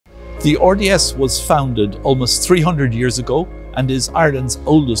The RDS was founded almost 300 years ago and is Ireland's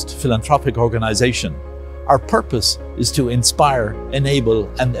oldest philanthropic organisation. Our purpose is to inspire, enable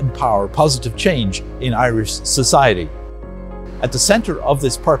and empower positive change in Irish society. At the centre of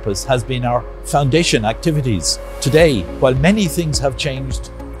this purpose has been our foundation activities. Today, while many things have changed,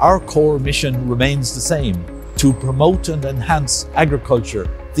 our core mission remains the same: to promote and enhance agriculture,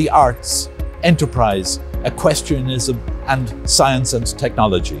 the arts, enterprise, equestrianism and science and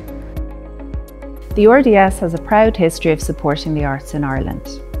technology. The RDS has a proud history of supporting the arts in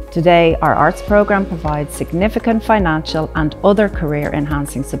Ireland. Today, our arts programme provides significant financial and other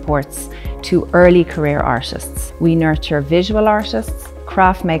career-enhancing supports to early career artists. We nurture visual artists,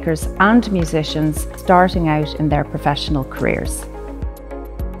 craft makers and musicians starting out in their professional careers.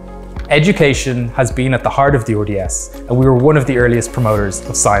 Education has been at the heart of the RDS, and we were one of the earliest promoters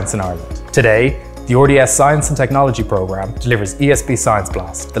of science in Ireland. Today, the RDS Science and Technology programme delivers ESB Science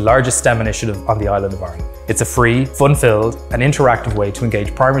Blast, the largest STEM initiative on the island of Ireland. It's a free, fun-filled and interactive way to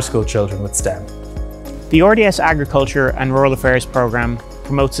engage primary school children with STEM. The RDS Agriculture and Rural Affairs programme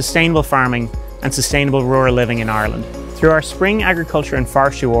promotes sustainable farming and sustainable rural living in Ireland. Through our Spring Agriculture and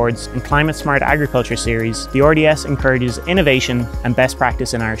Forestry Awards and Climate Smart Agriculture series, the RDS encourages innovation and best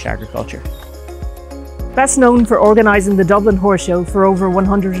practice in Irish agriculture. Best known for organising the Dublin Horse Show for over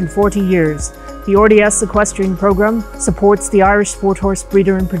 140 years, the RDS Equestrian programme supports the Irish sport horse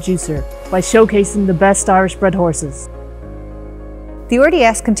breeder and producer by showcasing the best Irish bred horses. The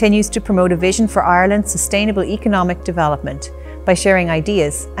RDS continues to promote a vision for Ireland's sustainable economic development by sharing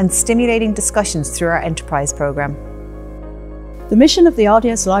ideas and stimulating discussions through our enterprise programme. The mission of the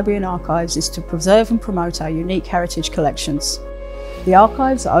RDS Library and Archives is to preserve and promote our unique heritage collections. The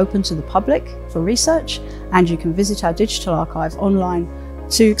archives are open to the public for research, and you can visit our digital archive online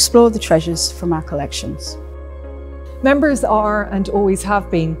to explore the treasures from our collections. Members are and always have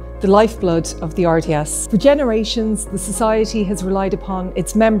been the lifeblood of the RDS. For generations, the Society has relied upon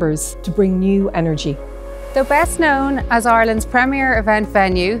its members to bring new energy. Though best known as Ireland's premier event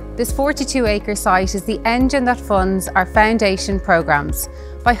venue, this 42-acre site is the engine that funds our foundation programmes.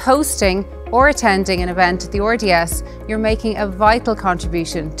 By hosting or attending an event at the RDS, you're making a vital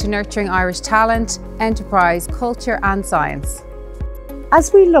contribution to nurturing Irish talent, enterprise, culture and science.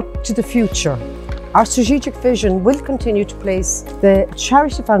 As we look to the future, our strategic vision will continue to place the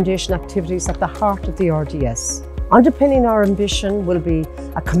charity foundation activities at the heart of the RDS. Underpinning our ambition will be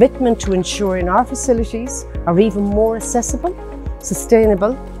a commitment to ensuring our facilities are even more accessible,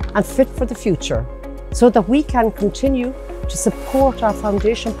 sustainable and fit for the future, so that we can continue to support our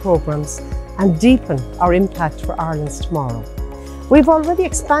foundation programmes and deepen our impact for Ireland's tomorrow. We've already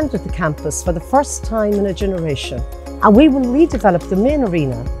expanded the campus for the first time in a generation, and we will redevelop the main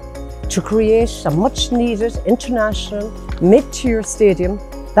arena to create a much-needed international mid-tier stadium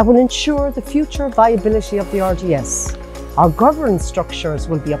that will ensure the future viability of the RDS. Our governance structures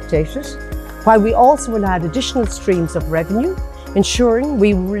will be updated, while we also will add additional streams of revenue, ensuring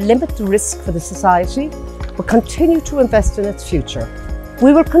we limit the risk for the Society, but continue to invest in its future.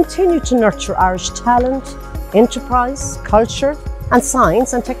 We will continue to nurture Irish talent, enterprise, culture and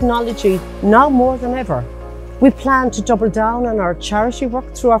science and technology now more than ever. We plan to double down on our charity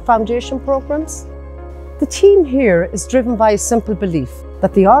work through our foundation programmes. The team here is driven by a simple belief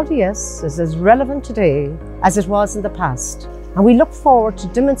that the RDS is as relevant today as it was in the past, and we look forward to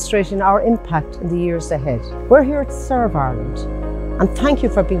demonstrating our impact in the years ahead. We're here to serve Ireland, and thank you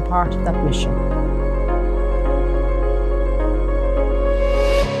for being part of that mission.